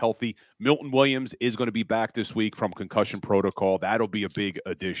guys healthy? Milton Williams is going to be back this week from concussion protocol. That'll be a big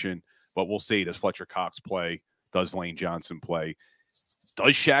addition, but we'll see. Does Fletcher Cox play? Does Lane Johnson play?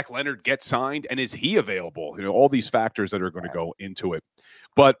 Does Shaq Leonard get signed, and is he available? All these factors that are going to go into it.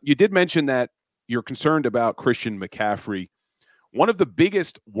 But you did mention that you're concerned about Christian McCaffrey. One of the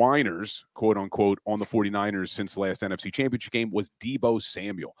biggest whiners, quote unquote, on the 49ers since the last NFC Championship game was Deebo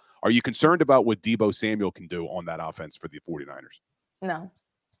Samuel. Are you concerned about what Deebo Samuel can do on that offense for the 49ers? No,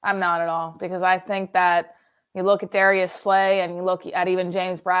 I'm not at all, because I think that you look at Darius Slay and you look at even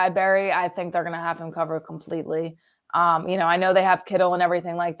James Bradbury, I think they're going to have him covered completely. I know they have Kittle and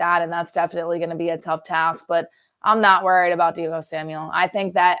everything like that, and that's definitely going to be a tough task, but I'm not worried about Deebo Samuel. I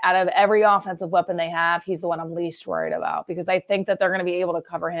think that out of every offensive weapon they have, he's the one I'm least worried about, because I think that they're going to be able to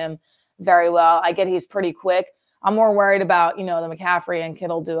cover him very well. I get he's pretty quick. I'm more worried about, the McCaffrey and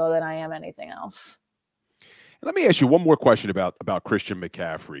Kittle duo than I am anything else. Let me ask you one more question about Christian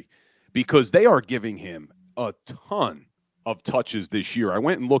McCaffrey, because they are giving him a ton of touches this year. I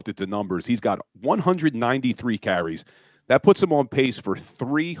went and looked at the numbers. He's got 193 carries. That puts him on pace for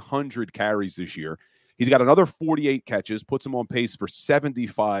 300 carries this year. He's got another 48 catches, puts him on pace for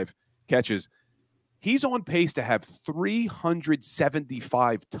 75 catches. He's on pace to have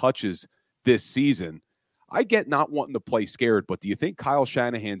 375 touches this season. I get not wanting to play scared, but do you think Kyle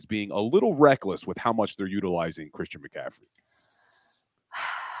Shanahan's being a little reckless with how much they're utilizing Christian McCaffrey?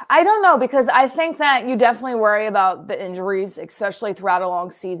 I don't know, because I think that you definitely worry about the injuries, especially throughout a long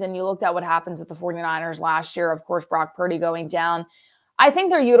season. You looked at what happens with the 49ers last year. Of course, Brock Purdy going down. I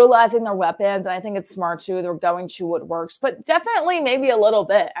think they're utilizing their weapons, and I think it's smart too. They're going to what works, but definitely maybe a little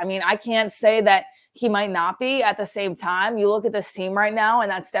bit. I mean, I can't say that he might not be. At the same time, you look at this team right now,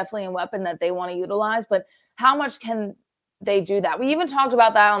 and that's definitely a weapon that they want to utilize, but how much can they do that? We even talked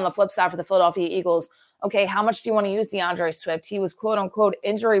about that on the flip side for the Philadelphia Eagles. Okay, how much do you want to use DeAndre Swift? He was quote unquote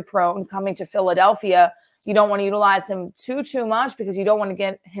injury prone coming to Philadelphia. You don't want to utilize him too much, because you don't want to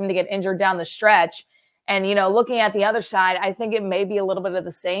get him to get injured down the stretch. And, looking at the other side, I think it may be a little bit of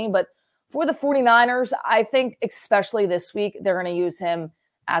the same. But for the 49ers, I think especially this week, they're going to use him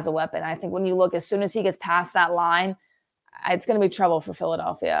as a weapon. I think when you look, as soon as he gets past that line, it's going to be trouble for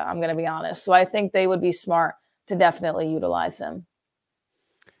Philadelphia. I'm going to be honest. So I think they would be smart to definitely utilize him.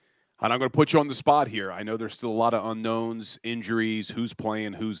 And I'm going to put you on the spot here. I know there's still a lot of unknowns, injuries, who's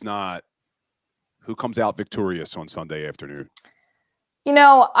playing, who's not. Who comes out victorious on Sunday afternoon?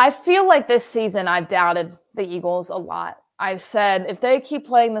 I feel like this season I've doubted the Eagles a lot. I've said if they keep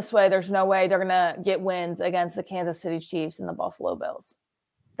playing this way, there's no way they're going to get wins against the Kansas City Chiefs and the Buffalo Bills.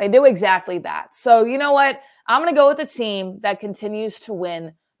 They do exactly that. So you know what? I'm going to go with the team that continues to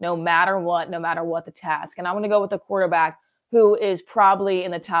win no matter what the task. And I'm going to go with the quarterback who is probably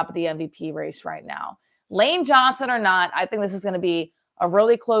in the top of the MVP race right now. Lane Johnson or not, I think this is going to be a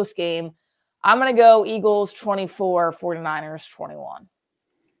really close game. I'm going to go Eagles 24, 49ers 21.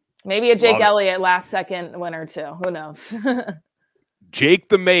 Maybe a Jake Elliott last second winner too. Who knows? Jake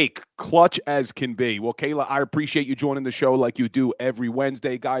the Make, clutch as can be. Well, Kayla, I appreciate you joining the show like you do every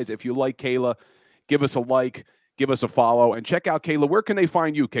Wednesday. Guys, if you like Kayla, give us a like, give us a follow, and check out Kayla. Where can they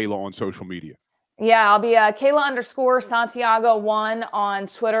find you, Kayla, on social media? Yeah, I'll be Kayla_Santiago1 on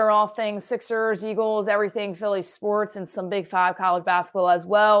Twitter, all things Sixers, Eagles, everything Philly sports, and some Big Five college basketball as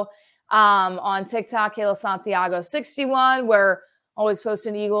well. On TikTok, Kayla Santiago 61, we're always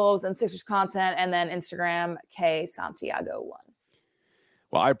posting Eagles and Sixers content, and then Instagram, K Santiago 1.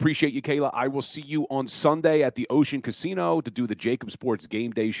 Well, I appreciate you, Kayla. I will see you on Sunday at the Ocean Casino to do the JAKIB Sports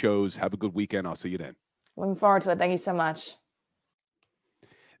game day shows. Have a good weekend. I'll see you then. Looking forward to it. Thank you so much.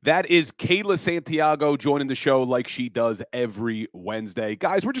 That is Kayla Santiago joining the show like she does every Wednesday.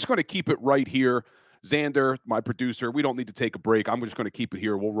 Guys, we're just going to keep it right here. Xander, my producer, we don't need to take a break. I'm just going to keep it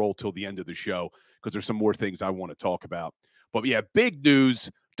here. We'll roll till the end of the show because there's some more things I want to talk about. But yeah, big news.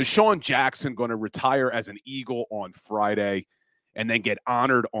 Deshaun Jackson going to retire as an Eagle on Friday and then get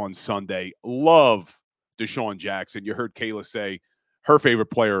honored on Sunday. Love Deshaun Jackson. You heard Kayla say her favorite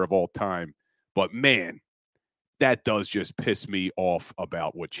player of all time. But man, that does just piss me off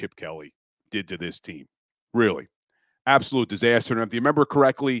about what Chip Kelly did to this team. Really. Absolute disaster. And if you remember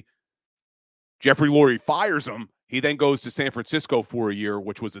correctly, Jeffrey Lurie fires him. He then goes to San Francisco for a year,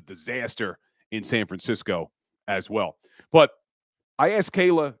 which was a disaster in San Francisco as well. But I asked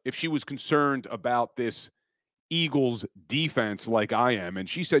Kayla if she was concerned about this Eagles defense like I am, and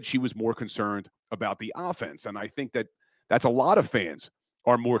she said she was more concerned about the offense. And I think that's a lot of fans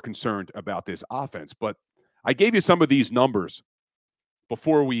are more concerned about this offense. But I gave you some of these numbers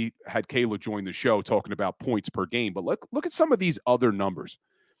before we had Kayla join the show talking about points per game. But look at some of these other numbers.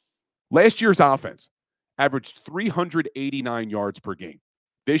 Last year's offense averaged 389 yards per game.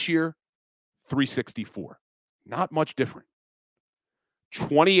 This year, 364. Not much different.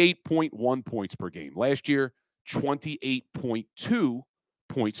 28.1 points per game. Last year, 28.2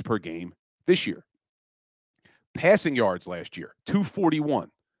 points per game this year. Passing yards last year, 241.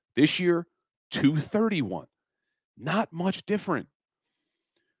 This year, 231. Not much different.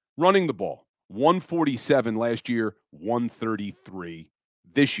 Running the ball, 147 last year, 133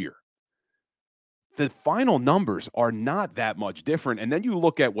 this year. The final numbers are not that much different. And then you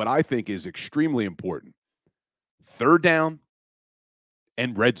look at what I think is extremely important. Third down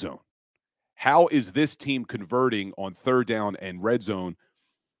and red zone. How is this team converting on third down and red zone?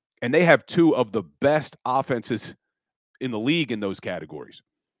 And they have two of the best offenses in the league in those categories.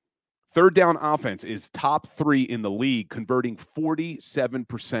 Third down offense is top 3 in the league, converting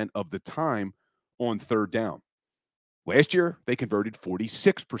 47% of the time on third down. Last year, they converted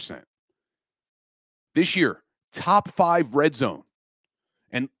 46%. This year, top 5 red zone.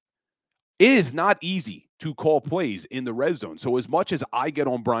 And it is not easy to call plays in the red zone. So as much as I get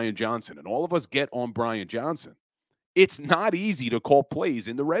on Brian Johnson and all of us get on Brian Johnson, it's not easy to call plays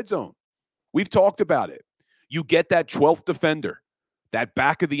in the red zone. We've talked about it. You get that 12th defender, that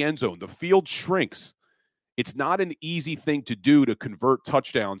back of the end zone. The field shrinks. It's not an easy thing to do to convert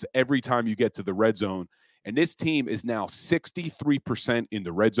touchdowns every time you get to the red zone. And this team is now 63% in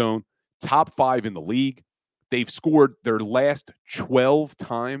the red zone, top 5 in the league. They've scored their last 12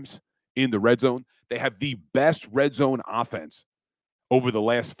 times in the red zone. They have the best red zone offense over the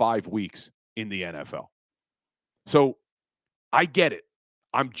last 5 weeks in the NFL. So I get it.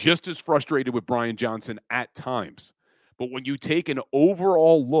 I'm just as frustrated with Brian Johnson at times. But when you take an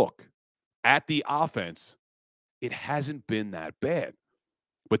overall look at the offense, it hasn't been that bad.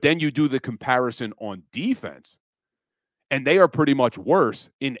 But then you do the comparison on defense, and they are pretty much worse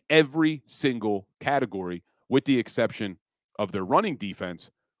in every single category, with the exception of their running defense,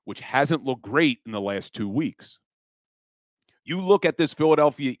 which hasn't looked great in the last 2 weeks. You look at this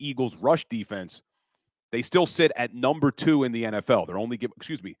Philadelphia Eagles rush defense, they still sit at number 2 in the NFL. They're only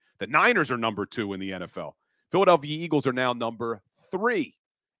the Niners are number 2 in the NFL. Philadelphia Eagles are now number 3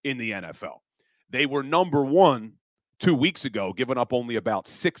 in the NFL. They were number 1 2 weeks ago, giving up only about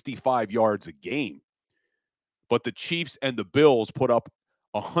 65 yards a game. But the Chiefs and the Bills put up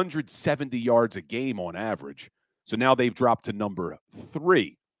 170 yards a game on average. So now they've dropped to number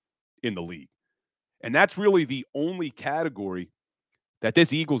 3 in the league. And that's really the only category that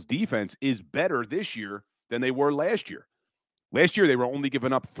this Eagles defense is better this year than they were last year. Last year, they were only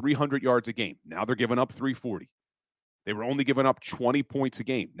giving up 300 yards a game. Now they're giving up 340. They were only giving up 20 points a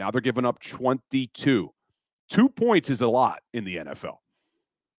game. Now they're giving up 22. 2 points is a lot in the NFL.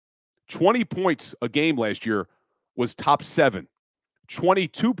 20 points a game last year was top 7.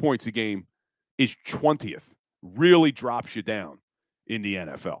 22 points a game is 20th. Really drops you down in the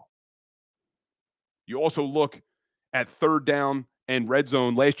NFL. You also look at third down and red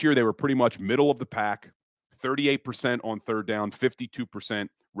zone. Last year, they were pretty much middle of the pack, 38% on third down, 52%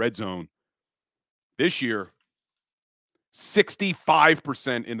 red zone. This year,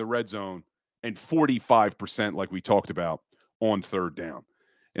 65% in the red zone and 45%, like we talked about, on third down.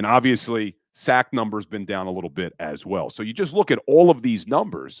 And obviously, sack number's been down a little bit as well. So you just look at all of these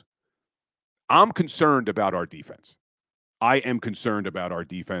numbers. I'm concerned about our defense. I am concerned about our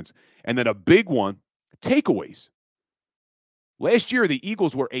defense. And then a big one, takeaways. Last year, the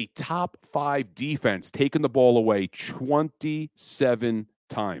Eagles were a top 5 defense, taking the ball away 27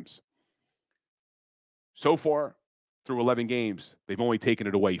 times. So far, through 11 games, they've only taken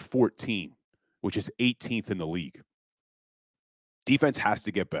it away 14, which is 18th in the league. Defense has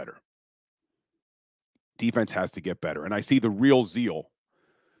to get better. Defense has to get better. And I see the real zeal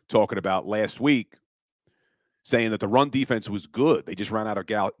talking about last week, saying that the run defense was good. They just ran out of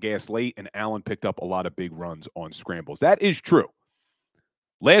gas late, and Allen picked up a lot of big runs on scrambles. That is true.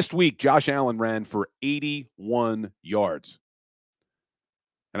 Last week, Josh Allen ran for 81 yards.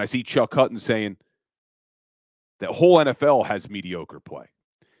 And I see Chuck Hutton saying the whole NFL has mediocre play.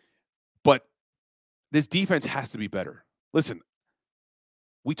 But this defense has to be better. Listen,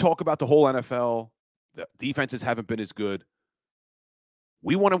 we talk about the whole NFL. The defenses haven't been as good.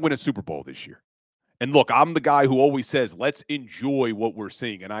 We want to win a Super Bowl this year. And look, I'm the guy who always says, let's enjoy what we're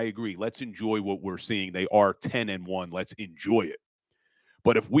seeing. And I agree. Let's enjoy what we're seeing. They are 10-1. Let's enjoy it.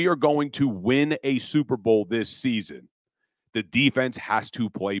 But if we are going to win a Super Bowl this season, the defense has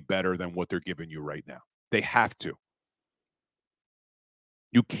to play better than what they're giving you right now. They have to.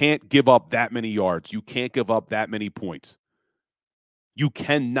 You can't give up that many yards. You can't give up that many points. You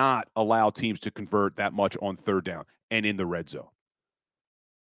cannot allow teams to convert that much on third down and in the red zone.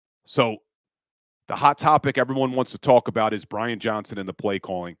 So the hot topic everyone wants to talk about is Brian Johnson and the play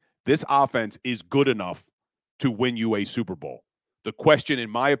calling. This offense is good enough to win you a Super Bowl. The question, in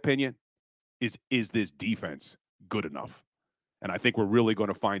my opinion, is this defense good enough? And I think we're really going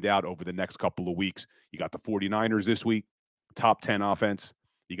to find out over the next couple of weeks. You got the 49ers this week, top 10 offense.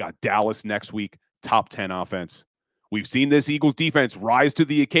 You got Dallas next week, top 10 offense. We've seen this Eagles defense rise to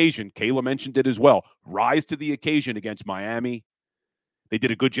the occasion. Kayla mentioned it as well. Rise to the occasion against Miami. They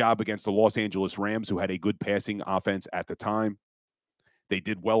did a good job against the Los Angeles Rams, who had a good passing offense at the time. They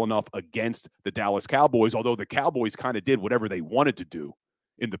did well enough against the Dallas Cowboys, although the Cowboys kind of did whatever they wanted to do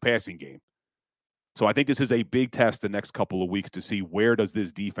in the passing game. So I think this is a big test the next couple of weeks to see where does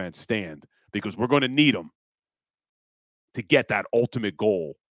this defense stand, because we're going to need them to get that ultimate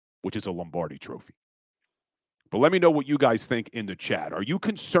goal, which is a Lombardi trophy. But let me know what you guys think in the chat. Are you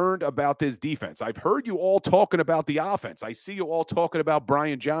concerned about this defense? I've heard you all talking about the offense. I see you all talking about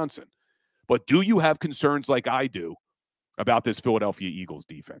Brian Johnson. But do you have concerns like I do about this Philadelphia Eagles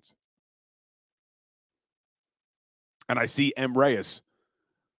defense? And I see M. Reyes.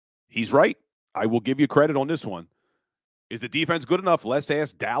 He's right. I will give you credit on this one. Is the defense good enough? Let's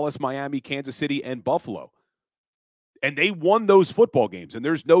ask Dallas, Miami, Kansas City, and Buffalo. And they won those football games, and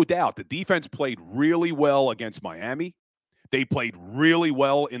there's no doubt. The defense played really well against Miami. They played really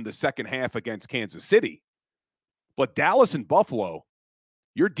well in the second half against Kansas City. But Dallas and Buffalo,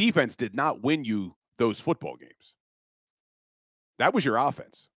 your defense did not win you those football games. That was your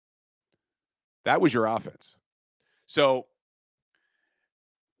offense. That was your offense. So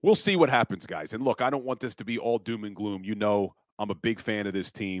we'll see what happens, guys. And look, I don't want this to be all doom and gloom. You know I'm a big fan of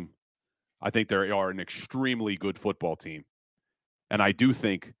this team. I think they are an extremely good football team. And I do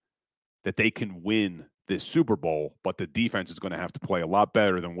think that they can win this Super Bowl, but the defense is going to have to play a lot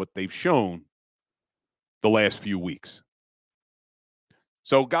better than what they've shown the last few weeks.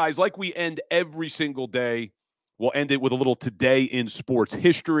 So, guys, like we end every single day, we'll end it with a little Today in Sports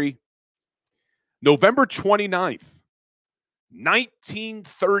History. November 29th,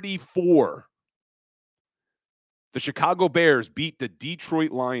 1934. The Chicago Bears beat the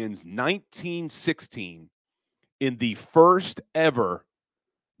Detroit Lions 19-16 in the first ever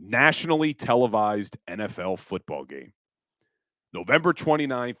nationally televised NFL football game. November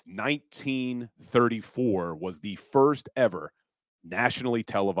 29th, 1934 was the first ever nationally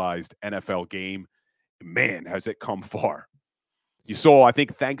televised NFL game. Man, has it come far. You saw, I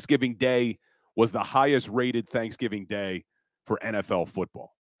think Thanksgiving Day was the highest rated Thanksgiving Day for NFL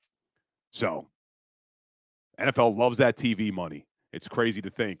football. So, NFL loves that TV money. It's crazy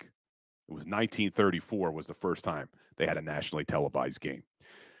to think it was 1934 was the first time they had a nationally televised game.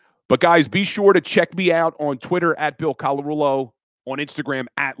 But, guys, be sure to check me out on Twitter at Bill Colarulo, on Instagram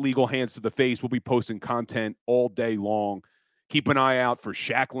at Legal Hands to the Face. We'll be posting content all day long. Keep an eye out for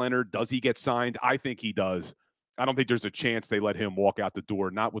Shaq Leonard. Does he get signed? I think he does. I don't think there's a chance they let him walk out the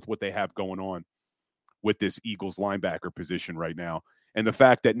door, not with what they have going on with this Eagles linebacker position right now. And the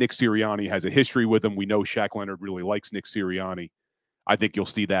fact that Nick Sirianni has a history with him, we know Shaq Leonard really likes Nick Sirianni. I think you'll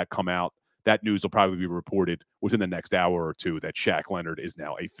see that come out. That news will probably be reported within the next hour or two that Shaq Leonard is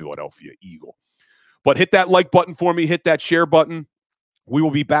now a Philadelphia Eagle. But hit that like button for me. Hit that share button. We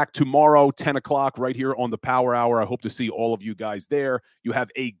will be back tomorrow, 10 o'clock, right here on the Power Hour. I hope to see all of you guys there. You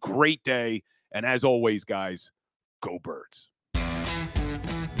have a great day. And as always, guys, go Birds.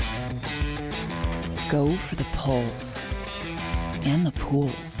 Go for the polls and the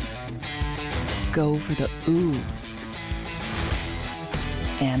pools. Go for the oohs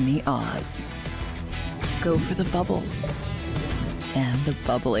and the ahs. Go for the bubbles and the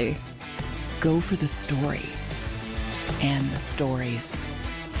bubbly. Go for the story and the stories.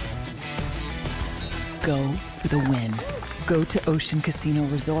 Go for the win. Go to Ocean Casino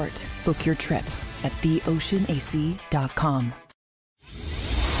Resort. Book your trip at theoceanac.com.